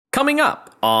Coming up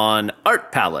on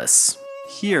Art Palace.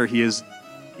 Here he's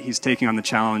taking on the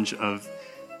challenge of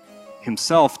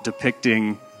himself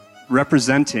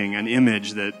representing an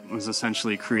image that was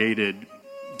essentially created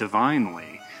divinely.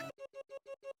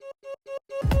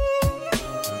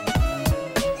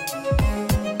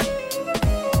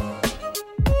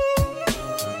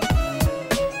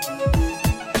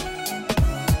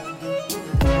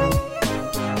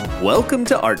 Welcome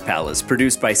to Art Palace,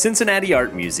 produced by Cincinnati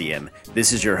Art Museum.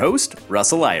 This is your host,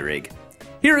 Russell Eyrig.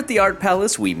 Here at the Art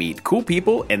Palace, we meet cool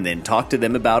people and then talk to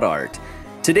them about art.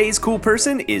 Today's cool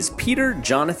person is Peter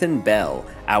Jonathan Bell,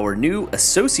 our new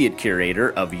Associate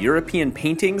Curator of European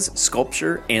Paintings,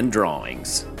 Sculpture, and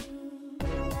Drawings.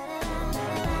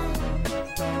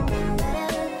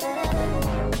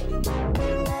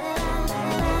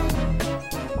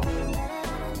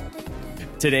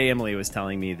 Today, Emily was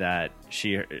telling me that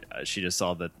she just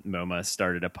saw that MoMA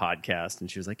started a podcast, and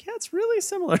she was like, "Yeah, it's really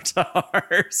similar to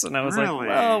ours." And I was like,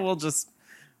 "Well, we'll just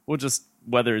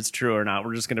whether it's true or not,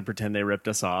 we're just going to pretend they ripped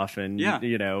us off, and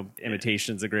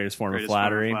imitation's the greatest form of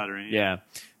flattery. Yeah,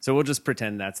 so we'll just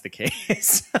pretend that's the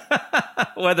case,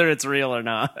 whether it's real or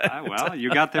not." Well,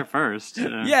 you got there first.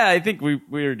 Yeah, I think we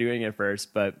were doing it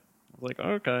first, but I was like,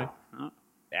 okay.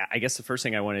 I guess the first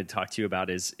thing I wanted to talk to you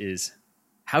about is.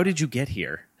 How did you get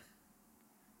here?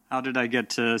 How did I get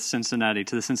to Cincinnati,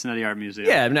 to the Cincinnati Art Museum?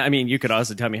 Yeah, I mean, you could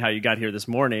also tell me how you got here this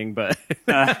morning, but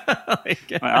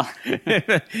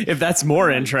if that's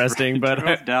more interesting. But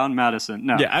drove down Madison.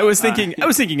 No, yeah, I was thinking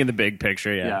in the big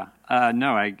picture. Yeah, in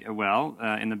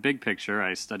the big picture,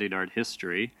 I studied art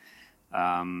history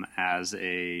as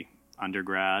a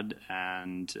undergrad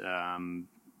and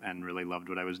really loved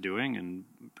what I was doing and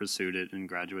pursued it in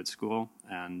graduate school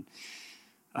and.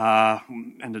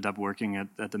 Ended up working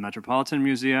at the Metropolitan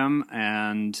Museum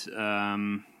and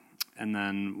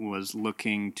then was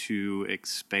looking to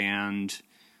expand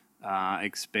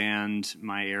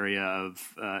my area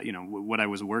of what I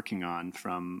was working on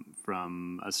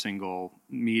from a single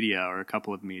media or a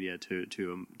couple of media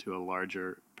to a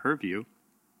larger purview,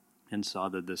 and saw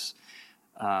that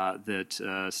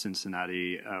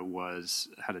Cincinnati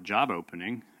had a job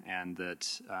opening, and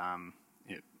that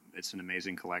it's an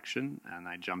amazing collection, and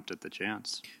I jumped at the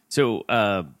chance. So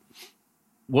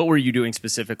what were you doing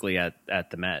specifically at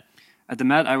the Met? At the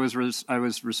Met, I was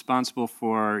responsible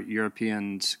for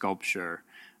European sculpture.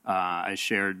 I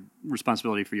shared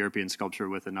responsibility for European sculpture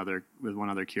with one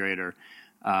other curator,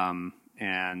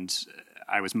 and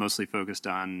I was mostly focused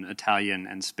on Italian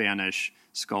and Spanish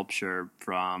sculpture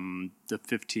from the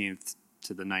 15th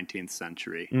to the 19th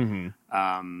century. Mm-hmm.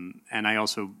 And I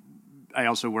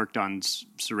also worked on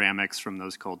ceramics from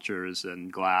those cultures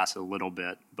and glass a little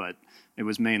bit, but it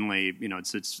was mainly,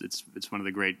 it's one of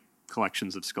the great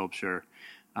collections of sculpture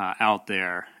out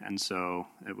there, and so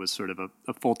it was sort of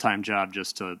a full-time job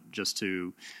just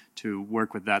to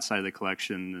work with that side of the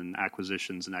collection and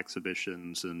acquisitions and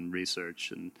exhibitions and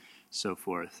research and so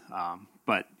forth.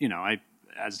 But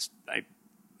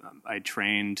I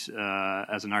trained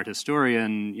as an art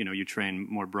historian. You train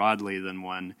more broadly than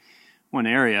one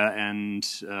area, and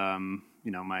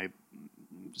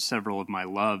several of my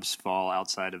loves fall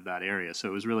outside of that area. So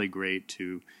it was really great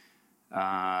to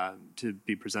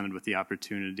be presented with the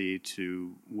opportunity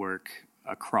to work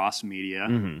across media,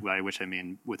 mm-hmm. by which I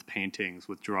mean with paintings,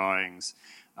 with drawings,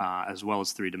 as well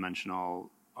as three-dimensional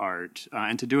art,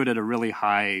 and to do it at a really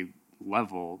high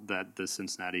level that the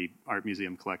Cincinnati Art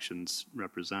Museum collections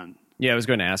represent. Yeah, I was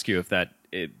going to ask you if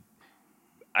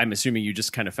I'm assuming you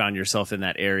just kind of found yourself in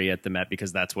that area at the Met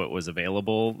because that's what was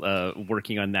available,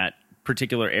 working on that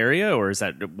particular area, or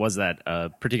was that a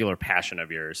particular passion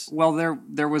of yours? Well,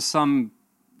 there was some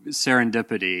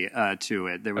serendipity to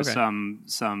it. There was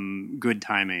some good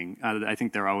timing. I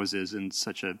think there always is in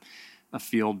such a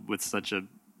field with such a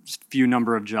few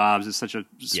number of jobs. It's such a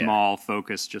small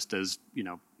focus, just as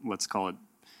let's call it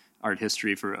art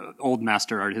history for old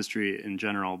master art history in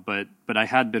general. But I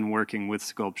had been working with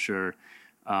sculpture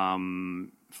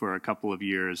for a couple of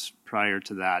years prior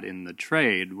to that in the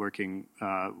trade, working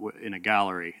in a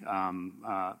gallery,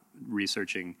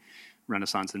 researching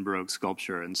Renaissance and Baroque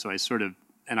sculpture. And so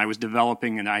I was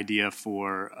developing an idea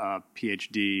for a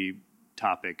PhD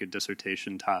topic, a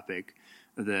dissertation topic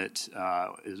that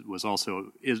was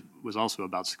also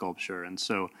about sculpture. And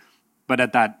so, but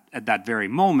at that very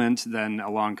moment, then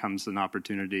along comes an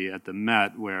opportunity at the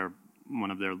Met where one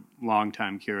of their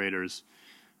longtime curators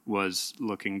was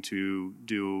looking to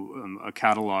do a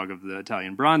catalog of the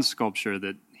Italian bronze sculpture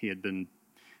that he had been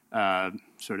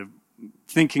sort of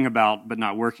thinking about but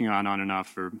not working on and off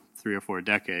for 3 or 4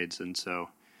 decades. And so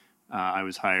I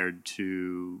was hired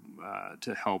to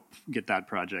help get that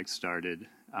project started.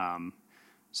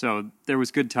 So there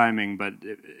was good timing, but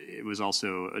it was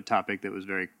also a topic that was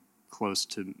very close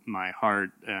to my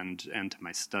heart and to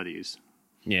my studies.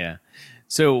 Yeah.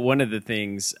 So one of the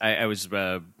things I was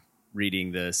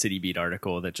reading the City Beat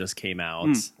article that just came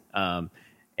out,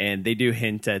 and they do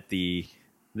hint at the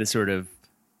sort of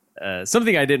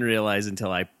something I didn't realize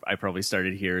until I probably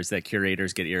started here is that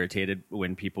curators get irritated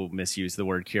when people misuse the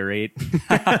word curate.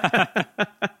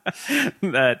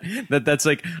 That's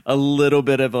like a little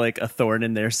bit of like a thorn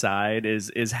in their side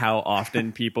is how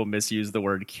often people misuse the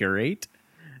word curate.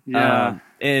 Yeah.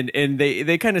 And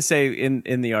they kind of say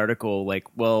in the article, like,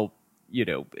 well, you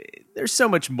know, there's so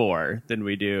much more than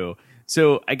we do.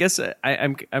 So I guess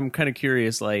I'm kind of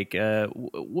curious, like,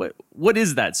 what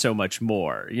is that so much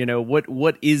more? You know,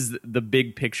 what is the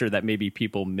big picture that maybe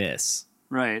people miss?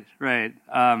 Right.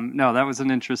 No, that was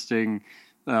an interesting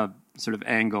sort of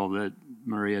angle that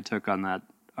Maria took on that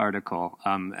article.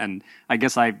 And I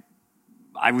guess I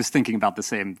was thinking about the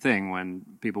same thing when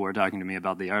people were talking to me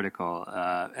about the article.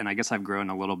 And I guess I've grown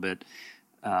a little bit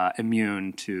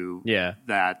immune to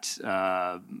that,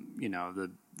 you know,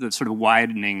 the sort of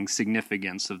widening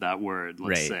significance of that word,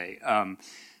 let's say.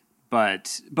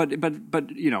 But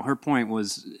you know, her point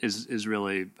is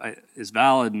really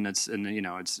valid, and it's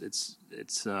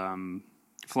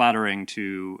flattering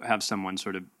to have someone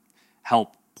sort of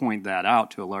help point that out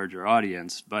to a larger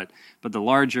audience. But the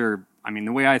larger, I mean,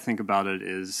 the way I think about it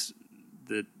is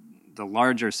that the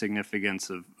larger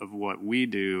significance of what we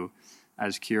do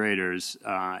as curators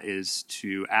is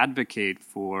to advocate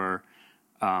for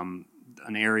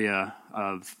an area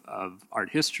of art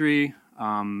history,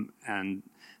 and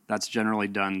that's generally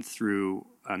done through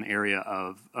an area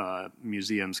of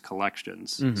museums'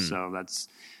 collections. Mm-hmm. So that's,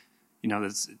 you know,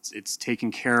 it's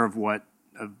taking care of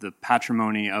the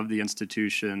patrimony of the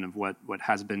institution, of what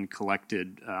has been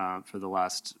collected for the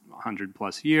last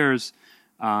 100+ years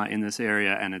in this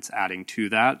area, and it's adding to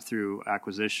that through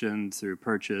acquisition, through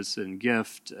purchase and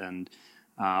gift, and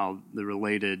the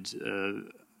related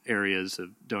areas of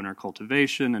donor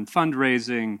cultivation and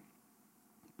fundraising.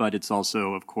 But it's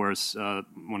also, of course,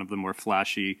 one of the more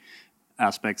flashy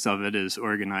aspects of it is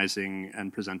organizing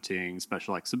and presenting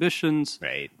special exhibitions,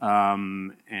 right?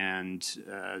 And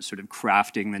sort of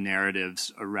crafting the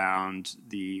narratives around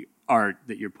the art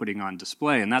that you're putting on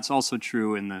display. And that's also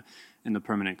true in the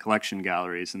permanent collection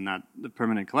galleries. And that the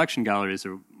permanent collection galleries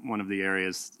are one of the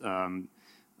areas in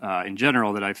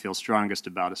general that I feel strongest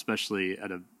about, especially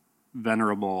at a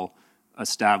venerable,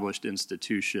 established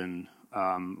institution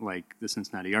like the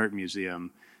Cincinnati Art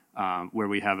Museum, where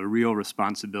we have a real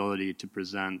responsibility to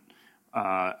present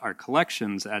our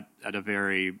collections at a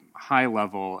very high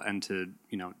level, and to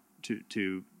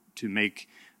make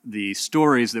the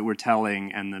stories that we're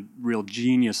telling and the real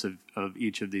genius of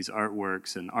each of these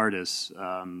artworks and artists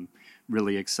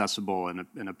really accessible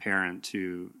and apparent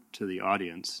to the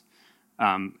audience.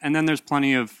 And then there's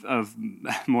plenty of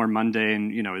more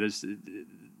mundane, you know,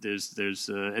 there's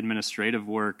administrative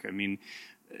work. I mean,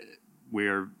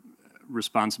 we're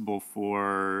responsible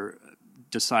for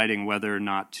deciding whether or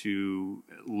not to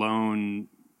loan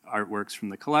artworks from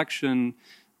the collection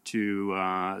to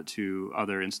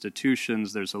other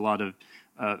institutions. There's a lot of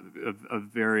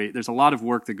there's a lot of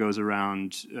work that goes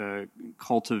around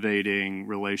cultivating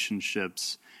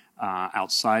relationships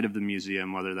outside of the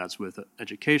museum, whether that's with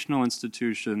educational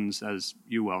institutions, as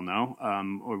you well know,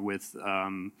 or with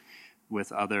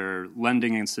other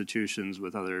lending institutions,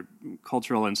 with other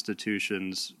cultural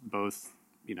institutions, both,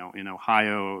 you know, in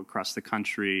Ohio, across the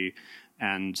country,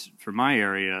 and for my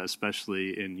area,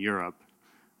 especially in Europe.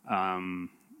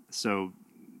 So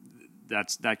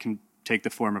that can take the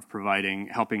form of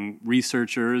helping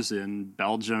researchers in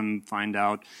Belgium find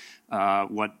out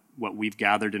what we've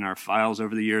gathered in our files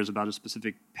over the years about a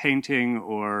specific painting,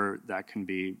 or that can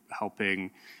be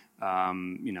helping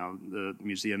you know, the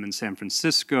museum in San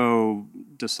Francisco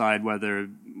decide whether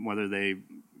they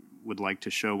would like to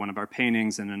show one of our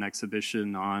paintings in an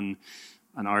exhibition on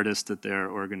an artist that they're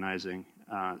organizing.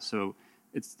 So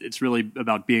it's really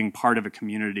about being part of a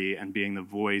community and being the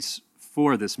voice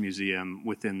for this museum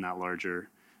within that larger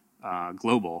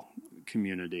global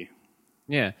community.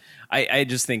 Yeah, I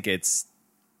just think it's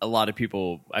a lot of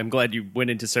people. I'm glad you went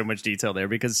into so much detail there,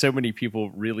 because so many people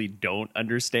really don't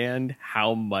understand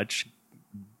how much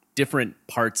different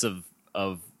parts of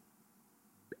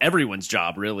everyone's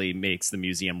job really makes the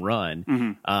museum run.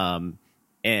 Mm-hmm.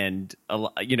 And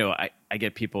you know, I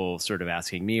get people sort of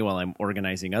asking me while I'm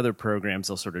organizing other programs.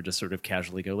 They'll sort of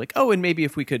casually go like, "Oh, and maybe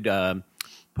if we could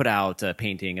put out a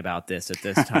painting about this at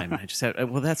this time. And I just said,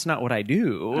 well, that's not what I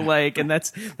do. Like, and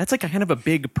that's like a kind of a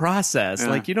big process.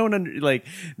 Like, you don't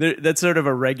that's sort of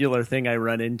a regular thing I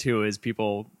run into is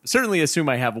people certainly assume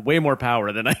I have way more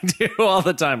power than I do all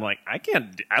the time. Like, I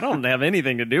don't have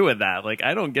anything to do with that. Like,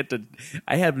 I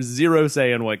have zero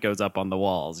say in what goes up on the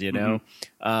walls, you know?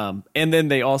 And then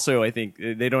they also, I think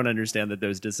they don't understand that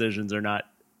those decisions are not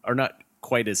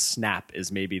quite as snap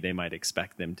as maybe they might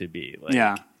expect them to be. Like,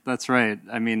 yeah, that's right.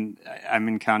 I mean, I'm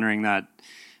encountering that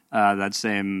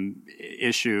same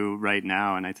issue right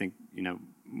now, and I think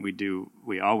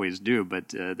we always do, but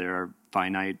there are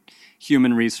finite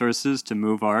human resources to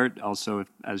move art. Also,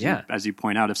 as you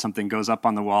point out, if something goes up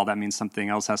on the wall, that means something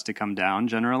else has to come down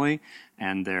generally,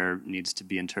 and there needs to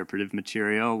be interpretive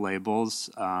material, labels,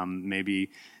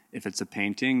 maybe. If it's a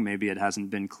painting, maybe it hasn't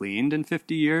been cleaned in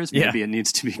 50 years. Maybe it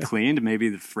needs to be cleaned. Maybe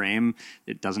the frame,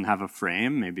 it doesn't have a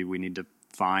frame. Maybe we need to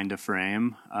find a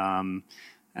frame. And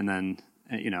then,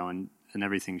 and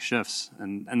everything shifts.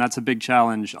 And that's a big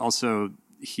challenge also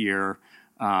here,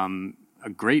 a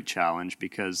great challenge,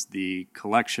 because the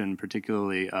collection,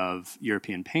 particularly of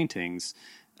European paintings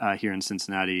here in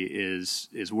Cincinnati, is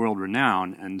world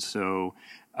renowned. And so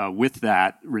with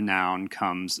that renown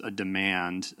comes a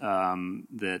demand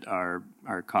that our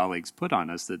colleagues put on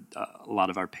us, that a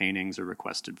lot of our paintings are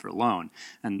requested for loan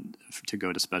and to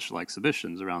go to special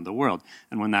exhibitions around the world.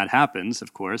 And when that happens,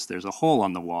 of course, there's a hole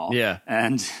on the wall. Yeah.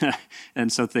 And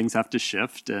so things have to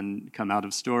shift and come out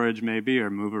of storage maybe,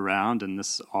 or move around, and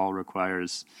this all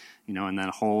requires, and then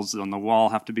holes on the wall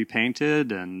have to be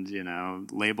painted, and,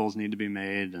 labels need to be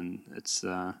made, and it's...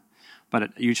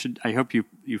 But I hope you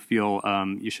feel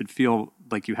you should feel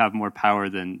like you have more power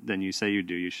than you say you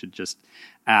do. You should just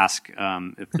ask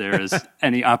if there is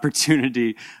any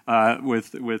opportunity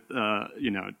with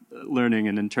learning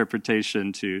and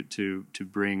interpretation to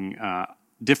bring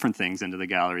different things into the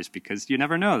galleries, because you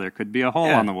never know, there could be a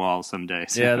hole on the wall someday.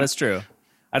 So. Yeah, that's true.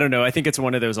 I don't know. I think it's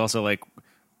one of those also, like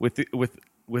with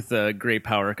great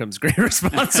power comes great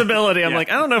responsibility. I'm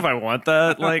like, I don't know if I want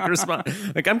that. Like,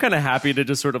 I'm kind of happy to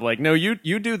just sort of like, no, you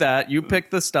do that. You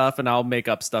pick the stuff, and I'll make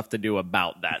up stuff to do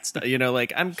about that stuff.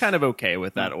 Like, I'm kind of okay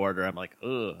with that order. I'm like,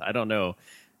 I don't know.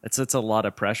 It's a lot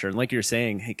of pressure. And like you're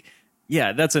saying, like,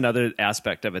 yeah, that's another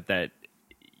aspect of it that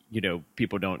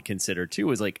people don't consider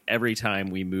too. Is like every time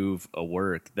we move a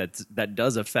work, that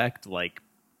does affect like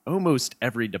almost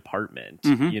every department.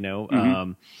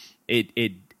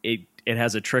 It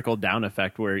has a trickle down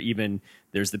effect where even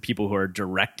there's the people who are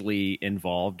directly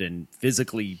involved and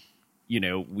physically,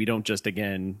 we don't just,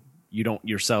 again, you don't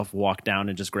yourself walk down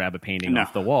and just grab a painting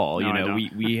off the wall.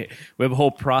 We have a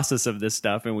whole process of this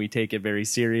stuff, and we take it very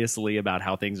seriously about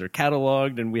how things are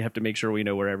cataloged, and we have to make sure we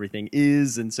know where everything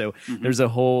is. And so there's a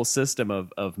whole system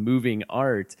of moving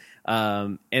art.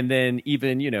 And then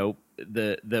even,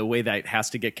 the way that has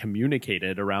to get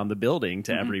communicated around the building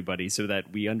to everybody, so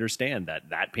that we understand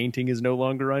that painting is no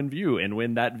longer on view. And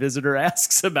when that visitor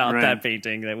asks about that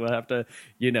painting, that we'll have to,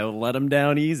 let them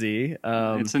down easy.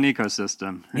 It's an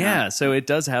ecosystem. Yeah. So it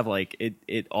does have like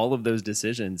it all of those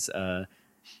decisions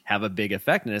have a big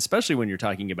effect. And especially when you're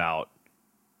talking about,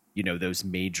 those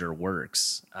major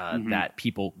works that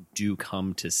people do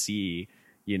come to see,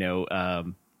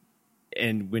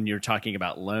 and when you're talking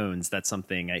about loans, that's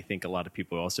something I think a lot of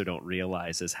people also don't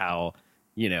realize, is how,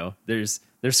 there's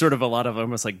sort of a lot of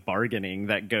almost like bargaining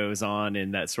that goes on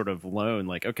in that sort of loan.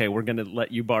 Like, okay, we're going to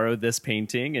let you borrow this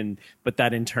painting, but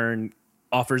that in turn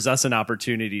offers us an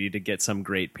opportunity to get some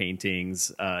great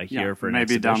paintings here for an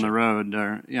maybe exhibition. Down the road.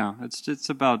 Or it's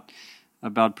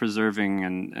about preserving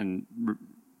and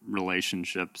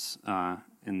relationships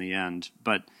in the end,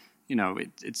 but.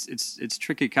 It's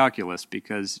tricky calculus,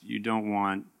 because you don't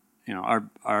want,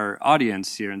 our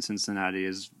audience here in Cincinnati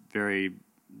is very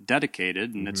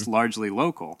dedicated, and it's largely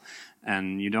local,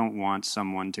 and you don't want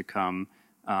someone to come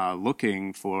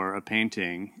looking for a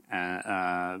painting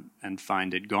and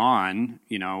find it gone,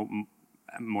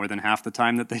 more than half the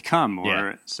time that they come,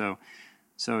 so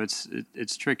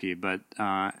it's tricky, but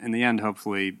in the end,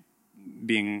 hopefully,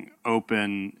 being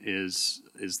open is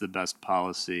the best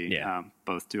policy,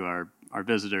 both to our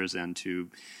visitors and to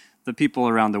the people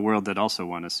around the world that also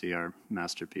want to see our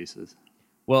masterpieces.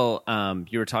 Well,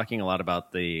 you were talking a lot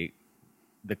about the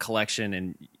collection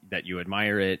and that you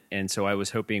admire it, and so I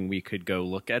was hoping we could go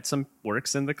look at some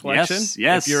works in the collection.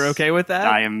 Yes. If you're okay with that?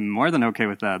 I am more than okay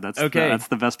with that. That's okay. That's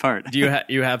the best part. Do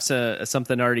you have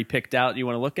something already picked out you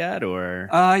want to look at, or?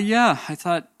 Yeah, I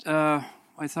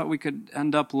thought we could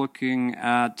end up looking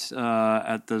at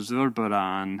the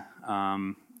Zurburan,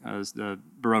 as the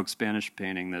Baroque Spanish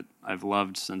painting that I've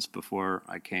loved since before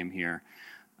I came here.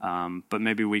 But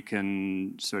maybe we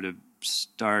can sort of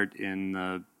start in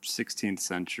the 16th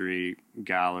century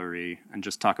gallery and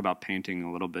just talk about painting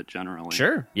a little bit generally.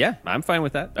 Sure. Yeah, I'm fine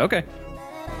with that. Okay.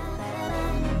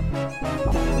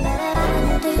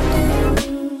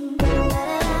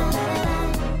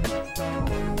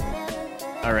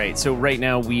 All right. So right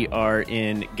now we are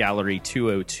in Gallery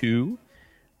 202.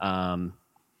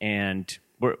 And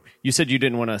you said you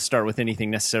didn't want to start with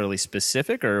anything necessarily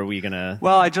specific, or are we going to...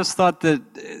 Well, I just thought that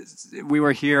we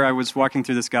were here. I was walking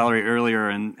through this gallery earlier,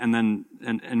 and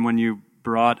when you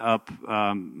brought up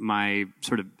my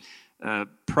sort of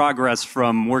progress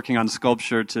from working on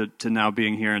sculpture to now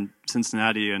being here in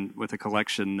Cincinnati and with a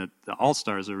collection that the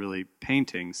all-stars are really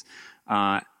paintings,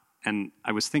 and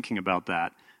I was thinking about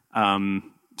that.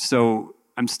 So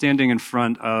I'm standing in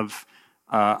front of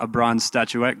a bronze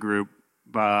statuette group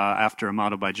after a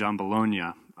model by John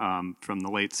Bologna from the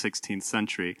late 16th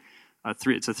century.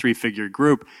 It's a three-figure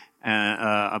group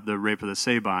of the Rape of the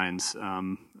Sabines,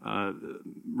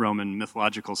 Roman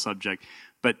mythological subject.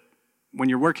 But when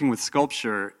you're working with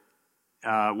sculpture,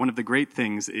 one of the great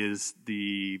things is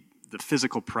the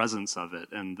physical presence of it,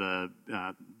 and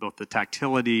both the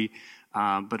tactility,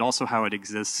 but also how it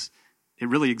exists. It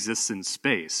really exists in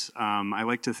space. I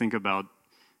like to think about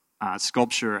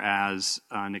sculpture as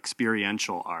an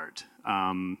experiential art,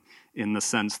 in the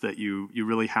sense that you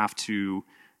really have to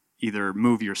either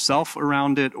move yourself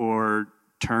around it or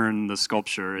turn the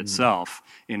sculpture itself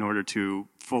in order to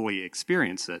fully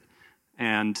experience it.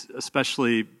 And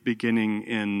especially beginning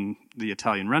in the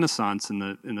Italian Renaissance in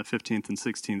the 15th and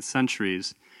 16th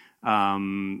centuries,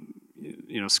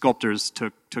 sculptors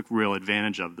took real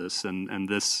advantage of this, and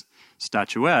this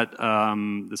statuette,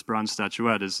 this bronze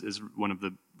statuette, is one of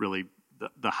the really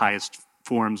the highest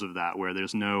forms of that, where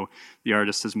the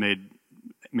artist has made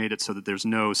it so that there's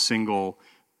no single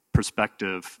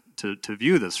perspective to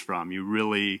view this from. You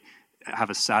really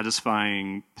have a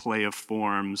satisfying play of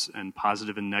forms and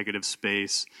positive and negative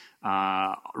space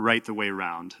right the way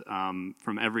around,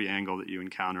 from every angle that you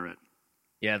encounter it.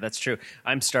 Yeah, that's true.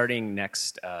 I'm starting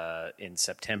next in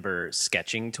September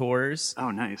sketching tours. Oh,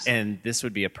 nice. And this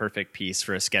would be a perfect piece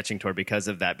for a sketching tour because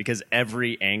of that, because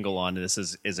every angle on this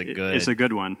is a good... It's a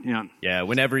good one, yeah. Yeah,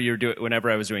 whenever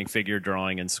I was doing figure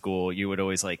drawing in school, you would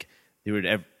always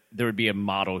there would be a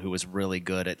model who was really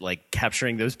good at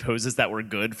capturing those poses that were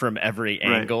good from every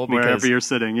angle. Right, wherever you're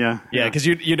sitting, yeah. Yeah, because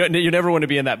you never want to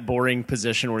be in that boring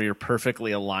position where you're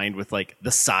perfectly aligned with the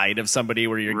side of somebody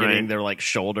where you're getting their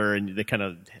shoulder and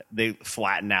they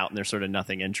flatten out and there's sort of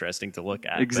nothing interesting to look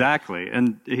at. Exactly,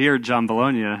 and here John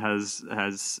Bologna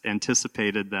has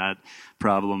anticipated that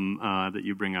problem that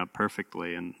you bring up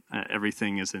perfectly, and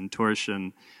everything is in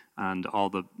torsion. And all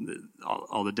the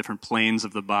different planes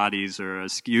of the bodies are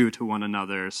askew to one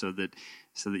another, so that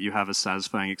you have a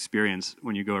satisfying experience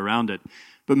when you go around it.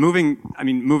 But moving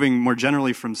more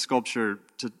generally from sculpture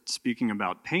to speaking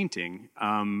about painting,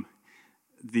 one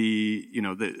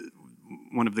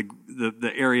of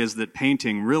the areas that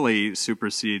painting really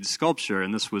supersedes sculpture,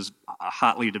 and this was a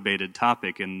hotly debated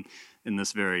topic in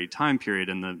this very time period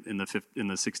in the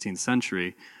 16th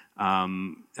century.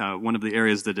 One of the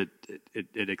areas that it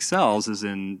excels is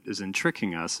in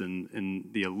tricking us in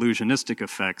the illusionistic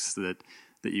effects that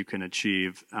you can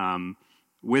achieve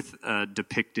with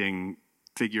depicting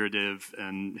figurative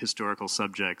and historical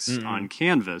subjects on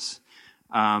canvas.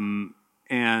 And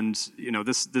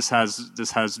this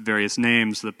has various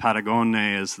names. The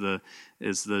Paragone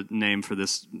is the name for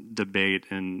this debate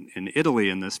in Italy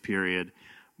in this period,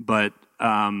 but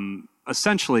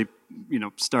essentially,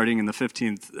 starting in the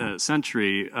 15th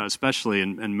century, especially,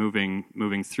 and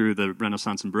moving through the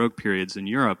Renaissance and Baroque periods in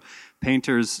Europe,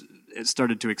 painters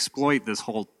started to exploit this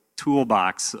whole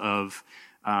toolbox of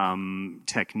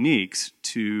techniques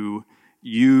to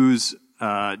use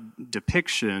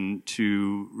depiction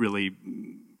to really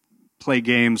play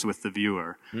games with the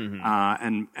viewer.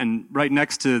 Mm-hmm. And right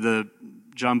next to the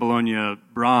John Bologna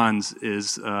bronze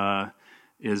is the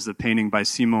painting by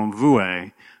Simon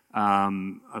Vouet,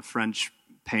 a French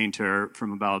painter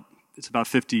from about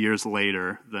 50 years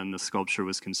later than the sculpture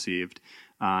was conceived,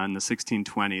 in the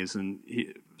 1620s. And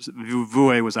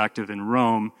Vouet was active in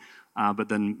Rome, but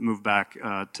then moved back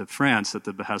to France at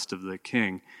the behest of the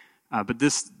king. But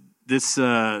this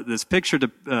picture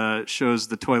shows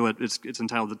the toilet. It's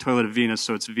entitled "The Toilet of Venus,"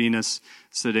 so it's Venus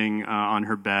sitting on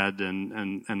her bed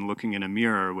and looking in a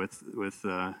mirror with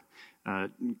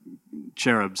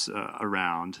cherubs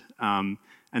around.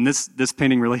 And this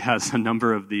painting really has a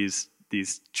number of these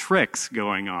tricks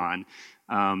going on.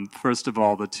 First of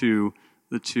all, the two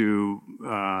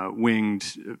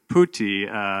winged putti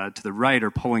to the right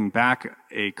are pulling back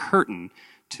a curtain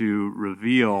to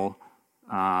reveal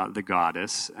the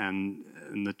goddess, and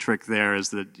the trick there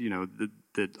is that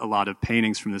that a lot of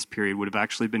paintings from this period would have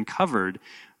actually been covered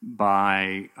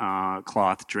by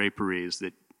cloth draperies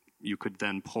that you could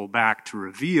then pull back to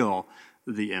reveal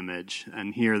the image.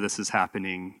 And here this is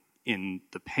happening in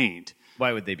the paint.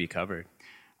 Why would they be covered?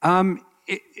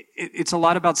 It's a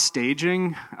lot about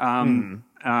staging,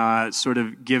 sort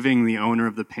of giving the owner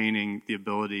of the painting the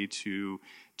ability to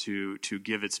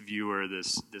give its viewer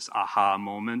this aha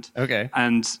moment. Okay.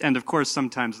 And of course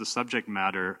sometimes the subject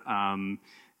matter.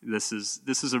 This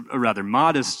is a rather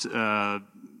modest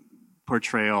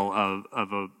portrayal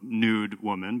of a nude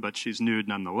woman, but she's nude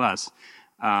nonetheless.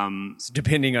 So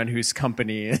depending on whose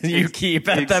company you keep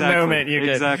at that moment, you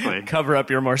can cover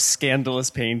up your more scandalous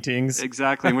paintings.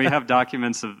 Exactly. And we have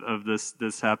documents of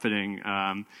this happening,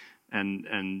 and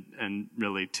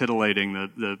really titillating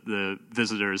the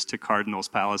visitors to cardinals'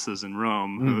 palaces in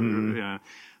Rome.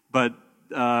 But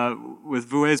with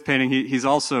Vouet's painting, he's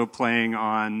also playing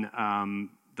on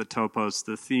the topos,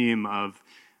 the theme of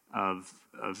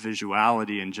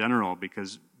visuality in general,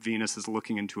 because Venus is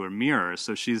looking into a mirror.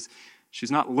 So she's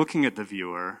not looking at the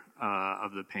viewer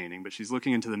of the painting, but she's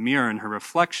looking into the mirror, and her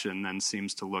reflection then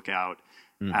seems to look out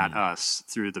at us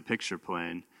through the picture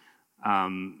plane.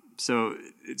 So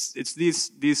it's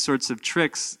these sorts of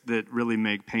tricks that really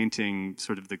make painting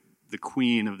sort of the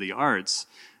queen of the arts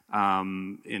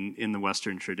in the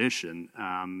Western tradition.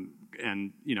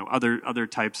 And other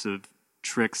types of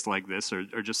tricks like this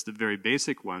are just the very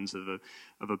basic ones of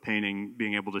a painting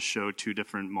being able to show two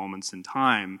different moments in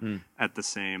time at the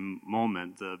same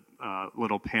moment. The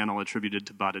little panel attributed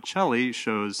to Botticelli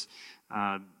shows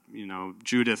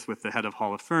Judith with the head of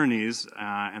Holofernes,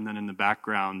 and then in the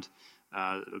background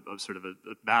sort of a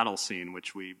battle scene,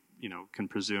 which we can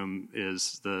presume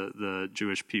is the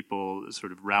Jewish people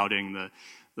sort of routing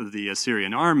the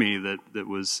Assyrian army that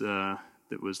was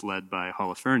led by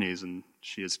Holofernes, and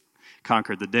she has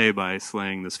conquered the day by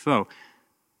slaying this foe.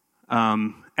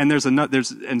 And this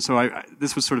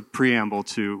was sort of preamble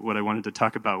to what I wanted to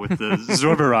talk about with the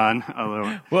Zurbaran.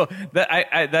 Although, well,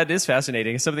 that is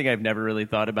fascinating. Something I've never really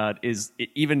thought about is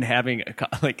even having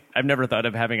I've never thought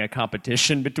of having a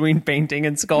competition between painting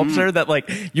and sculpture. That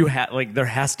there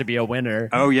has to be a winner.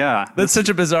 Oh yeah, that's such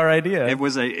a bizarre idea. It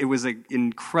was an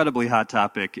incredibly hot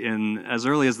topic in as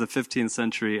early as the 15th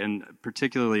century, and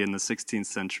particularly in the 16th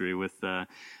century with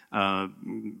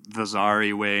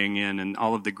Vasari weighing in, and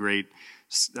all of the great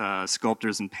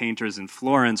sculptors and painters in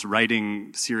Florence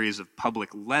writing series of public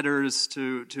letters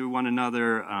to one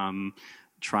another,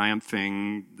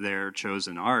 triumphing their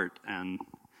chosen art. And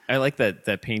I like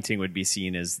that painting would be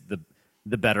seen as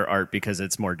the better art because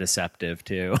it's more deceptive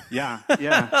too. Yeah,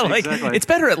 exactly. It's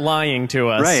better at lying to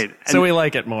us, right? So we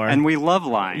like it more, and we love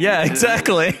lying. Yeah,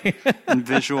 exactly. And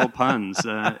visual puns.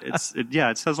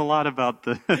 It says a lot about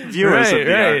the viewers of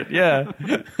the art. Yeah.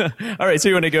 All right, so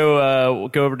you want to go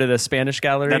over to the Spanish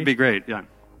gallery? That'd be great. Yeah.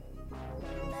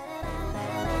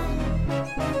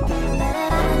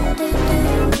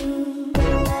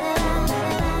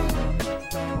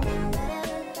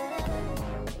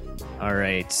 All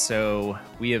right, so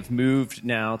we have moved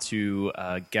now to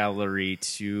Gallery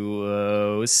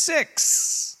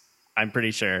 206. I'm pretty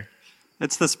sure.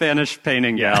 It's the Spanish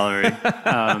painting gallery.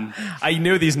 I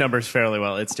knew these numbers fairly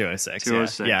well. It's 206.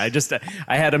 206. Yeah,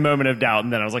 I had a moment of doubt,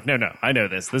 and then I was like, no, I know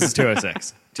this. This is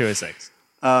 206. 206.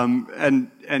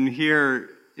 And here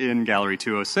in Gallery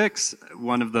 206,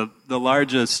 one of the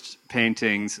largest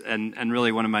paintings, and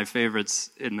really one of my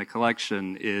favorites in the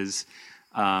collection is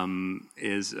a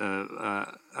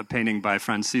painting by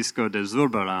Francisco de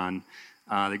Zurbarán,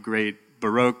 the great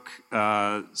Baroque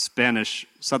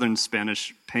Southern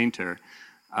Spanish painter,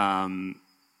 and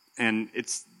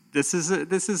this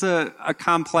is a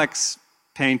complex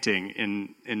painting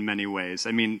in many ways.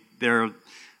 I mean, there are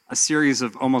a series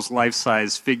of almost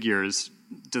life-size figures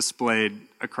displayed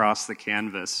across the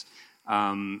canvas.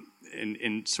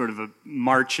 In sort of a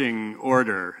marching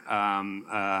order,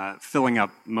 filling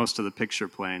up most of the picture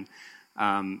plane.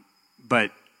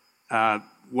 But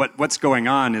what's going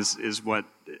on is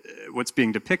what's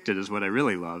being depicted is what I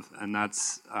really love, and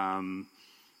that's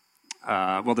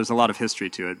there's a lot of history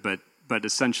to it, but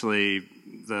essentially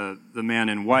the man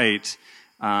in white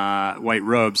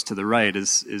robes to the right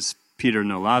is Peter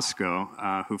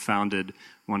Nolasco, who founded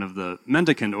one of the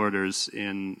mendicant orders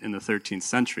in the 13th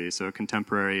century, so a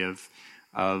contemporary of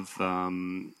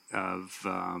some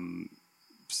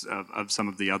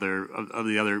of the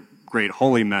other great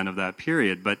holy men of that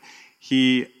period. But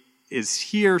he is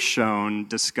here shown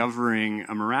discovering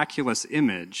a miraculous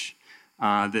image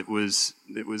that was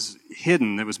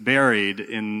hidden, that was buried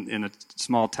in a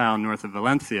small town north of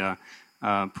Valencia,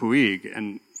 Puig,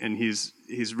 and he's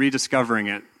rediscovering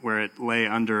it where it lay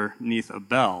underneath a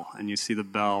bell, and you see the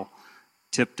bell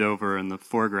tipped over in the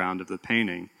foreground of the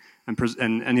painting.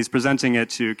 And he's presenting it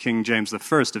to King James I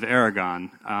of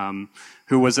Aragon,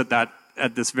 who was at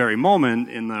this very moment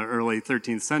in the early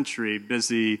 13th century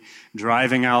busy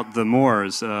driving out the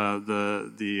Moors,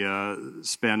 the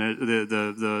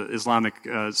Islamic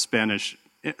Spanish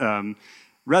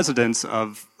residents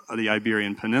of the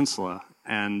Iberian Peninsula,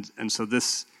 and so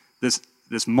this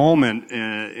moment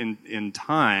in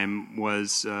time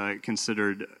was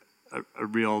considered a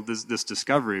real. This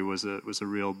discovery was a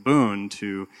real boon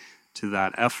to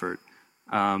that effort.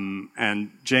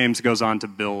 And James goes on to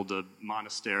build a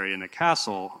monastery and a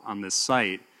castle on this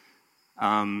site.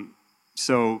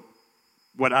 So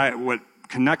what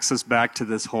connects us back to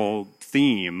this whole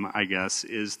theme, I guess,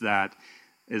 is that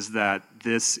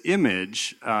this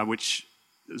image, which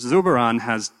Zurbarán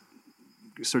has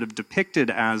sort of depicted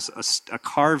as a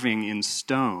carving in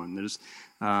stone. There's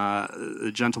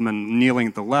the gentleman kneeling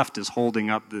at the left is holding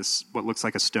up this, what looks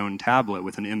like a stone tablet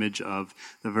with an image of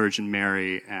the Virgin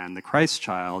Mary and the Christ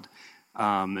child,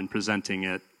 and presenting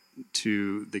it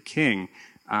to the king.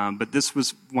 But this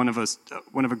was one of a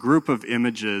group of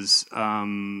images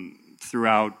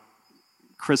throughout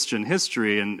Christian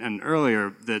history and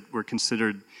earlier that were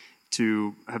considered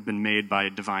to have been made by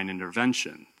divine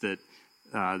intervention, that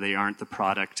they aren't the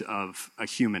product of a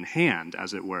human hand,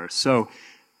 as it were. So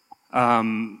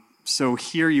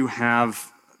here you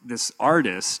have this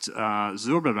artist,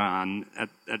 Zurbarán, at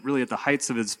really at the heights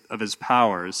of his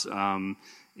powers.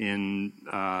 In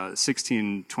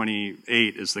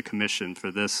 1628 is the commission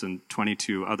for this, and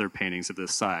 22 other paintings of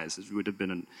this size. It would have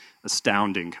been an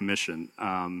astounding commission.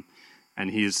 And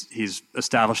he's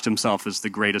established himself as the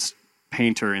greatest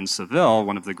painter in Seville,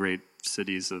 one of the great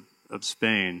cities of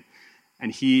Spain.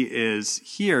 And he's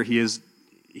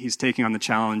taking on the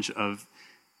challenge of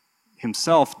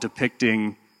himself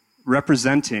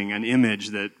representing an image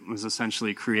that was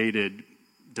essentially created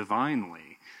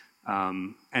divinely,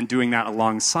 and doing that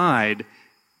alongside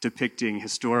depicting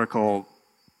historical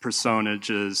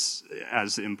personages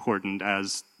as important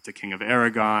as the King of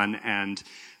Aragon and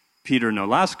Peter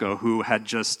Nolasco, who had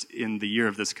just in the year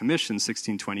of this commission,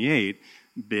 1628,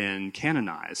 been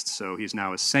canonized. So he's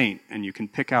now a saint, and you can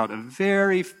pick out a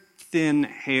very thin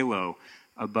halo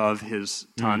above his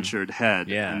tonsured head,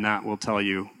 and that will tell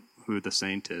you who the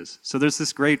saint is. So there's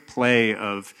this great play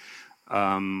of,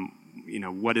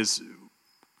 what is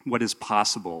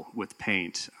possible with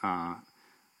paint. I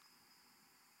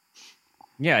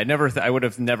would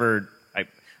have never.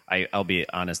 I'll be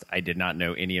honest, I did not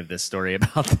know any of this story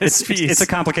about this piece. It's a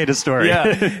complicated story.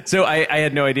 Yeah. So I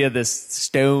had no idea this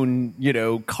stone,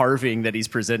 carving that he's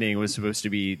presenting was supposed to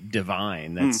be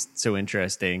divine. That's so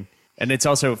interesting. And it's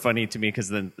also funny to me because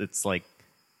then it's like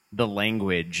the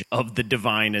language of the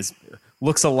divine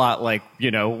looks a lot like,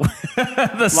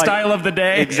 the style of the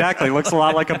day. Exactly. Looks a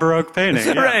lot like a Baroque painting.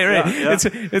 Yeah, right. Yeah.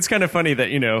 It's kind of funny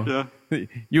that,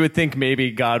 you would think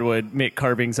maybe God would make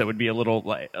carvings that would be a little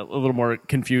more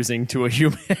confusing to a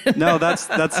human. No, that's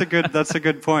a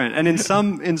good point. And in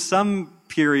some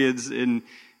periods in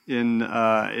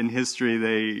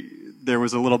history, there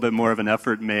was a little bit more of an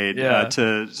effort made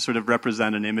to sort of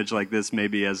represent an image like this,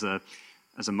 maybe as a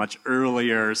much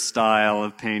earlier style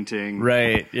of painting.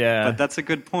 Right, yeah. But that's a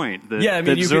good point. That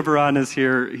Zurbarán is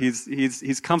here,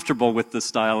 he's comfortable with the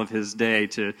style of his day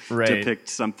to depict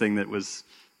something that was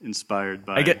inspired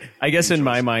by. I guess in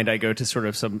my mind, I go to sort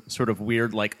of some sort of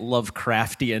weird, like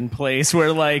Lovecraftian place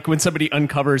where, like, when somebody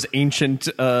uncovers ancient,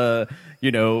 art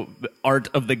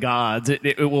of the gods,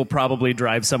 it will probably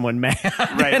drive someone mad.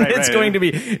 It's going to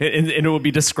be, and it will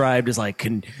be described as like,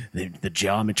 the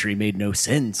geometry made no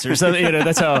sense or something.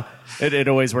 That's how it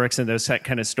always works in those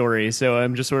kind of stories. So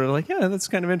I'm just sort of like, yeah, that's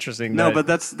kind of interesting. No, but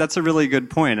that's a really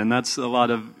good point, and that's a lot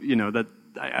of that.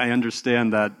 I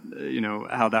understand that,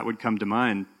 how that would come to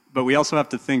mind. But we also have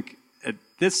to think at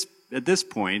this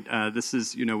point, this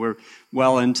is, we're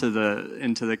well into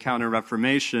the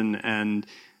Counter-Reformation and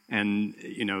and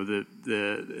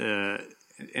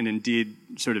indeed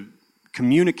sort of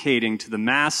communicating to the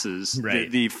masses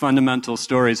the fundamental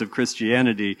stories of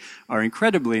Christianity are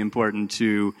incredibly important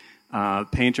to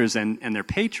painters and their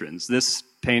patrons. This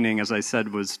painting, as I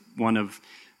said, was one of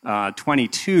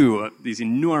 22 of these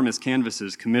enormous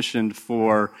canvases commissioned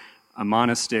for a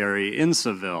monastery in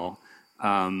Seville,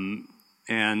 and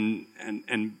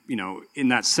in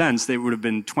that sense, they would have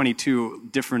been 22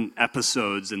 different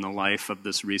episodes in the life of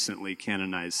this recently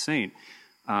canonized saint,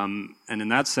 and in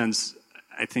that sense,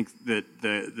 I think that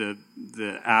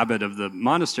the abbot of the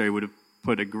monastery would have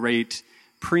put a great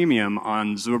premium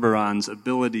on Zurbaran's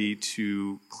ability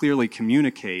to clearly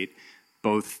communicate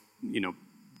both,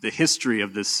 the history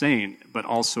of this saint, but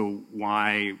also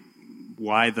why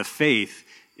the faith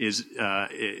is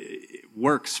it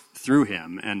works through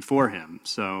him and for him.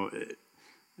 So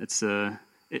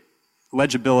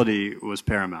legibility was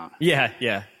paramount. Yeah.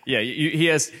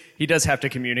 He does have to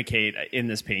communicate in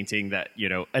this painting that,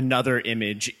 another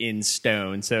image in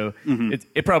stone. So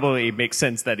it probably makes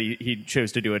sense that he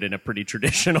chose to do it in a pretty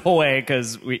traditional way,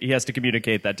 because he has to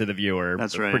communicate that to the viewer.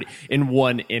 That's right. In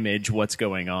one image, what's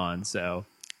going on. So.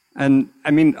 And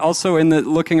I mean, also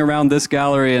looking around this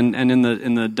gallery and in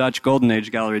the Dutch Golden Age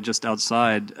gallery just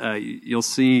outside, you'll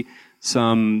see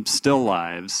some still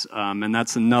lives, and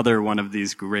that's another one of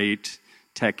these great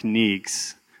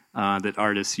techniques that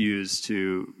artists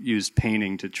use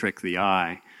painting to trick the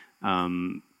eye,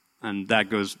 and that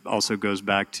also goes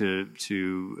back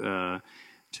to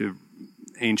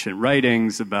ancient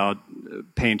writings about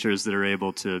painters that are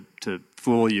able to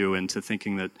fool you into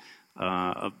thinking that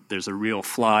there's a real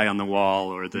fly on the wall,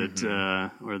 or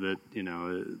that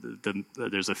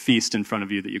there's a feast in front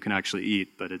of you that you can actually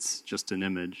eat, but it's just an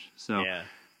image. So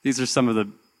these are some of the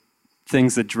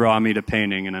things that draw me to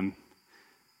painting, and I'm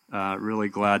really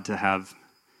glad to have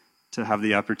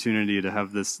the opportunity to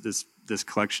have this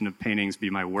collection of paintings be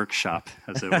my workshop,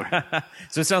 as it were.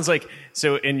 So it sounds like,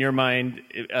 in your mind,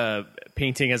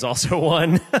 painting is also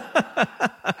one.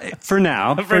 For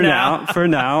now,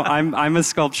 I'm a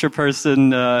sculpture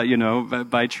person,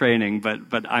 by training,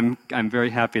 but I'm very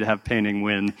happy to have painting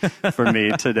win for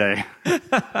me today.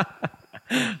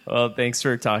 Well, thanks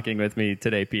for talking with me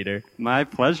today, Peter. My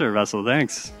pleasure, Russell.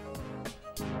 Thanks.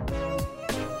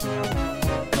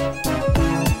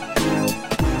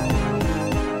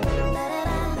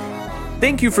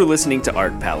 Thank you for listening to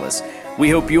Art Palace. We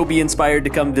hope you'll be inspired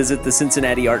to come visit the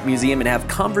Cincinnati Art Museum and have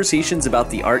conversations about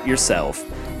the art yourself.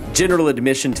 General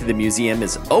admission to the museum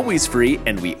is always free,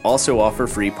 and we also offer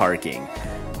free parking.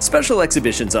 Special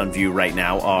exhibitions on view right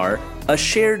now are A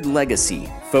Shared Legacy,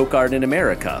 Folk Art in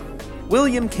America;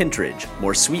 William Kentridge,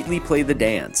 More Sweetly Play the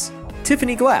Dance;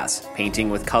 Tiffany Glass, Painting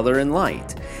with Color and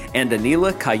Light; and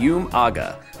Anila Qayyum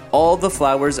Aga, All the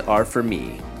Flowers Are for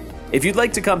Me. If you'd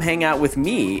like to come hang out with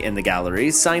me in the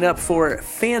gallery, sign up for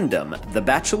Fandom, The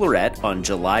Bachelorette on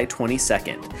July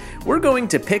 22nd. We're going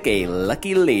to pick a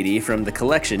lucky lady from the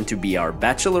collection to be our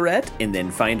bachelorette, and then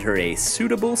find her a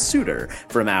suitable suitor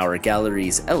from our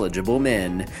gallery's eligible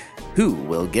men. Who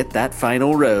will get that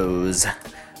final rose?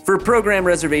 For program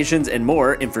reservations and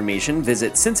more information,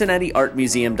 visit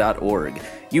CincinnatiArtMuseum.org.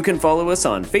 You can follow us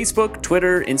on Facebook,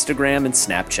 Twitter, Instagram, and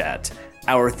Snapchat.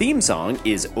 Our theme song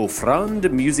is Offrande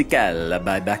Musicale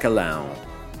by Bacalao.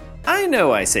 I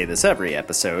know I say this every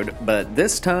episode, but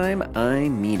this time I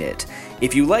mean it.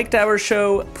 If you liked our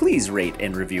show, please rate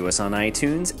and review us on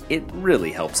iTunes. It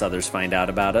really helps others find out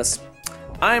about us.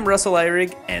 I'm Russell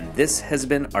Eyrig, and this has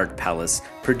been Art Palace,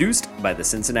 produced by the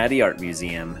Cincinnati Art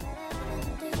Museum.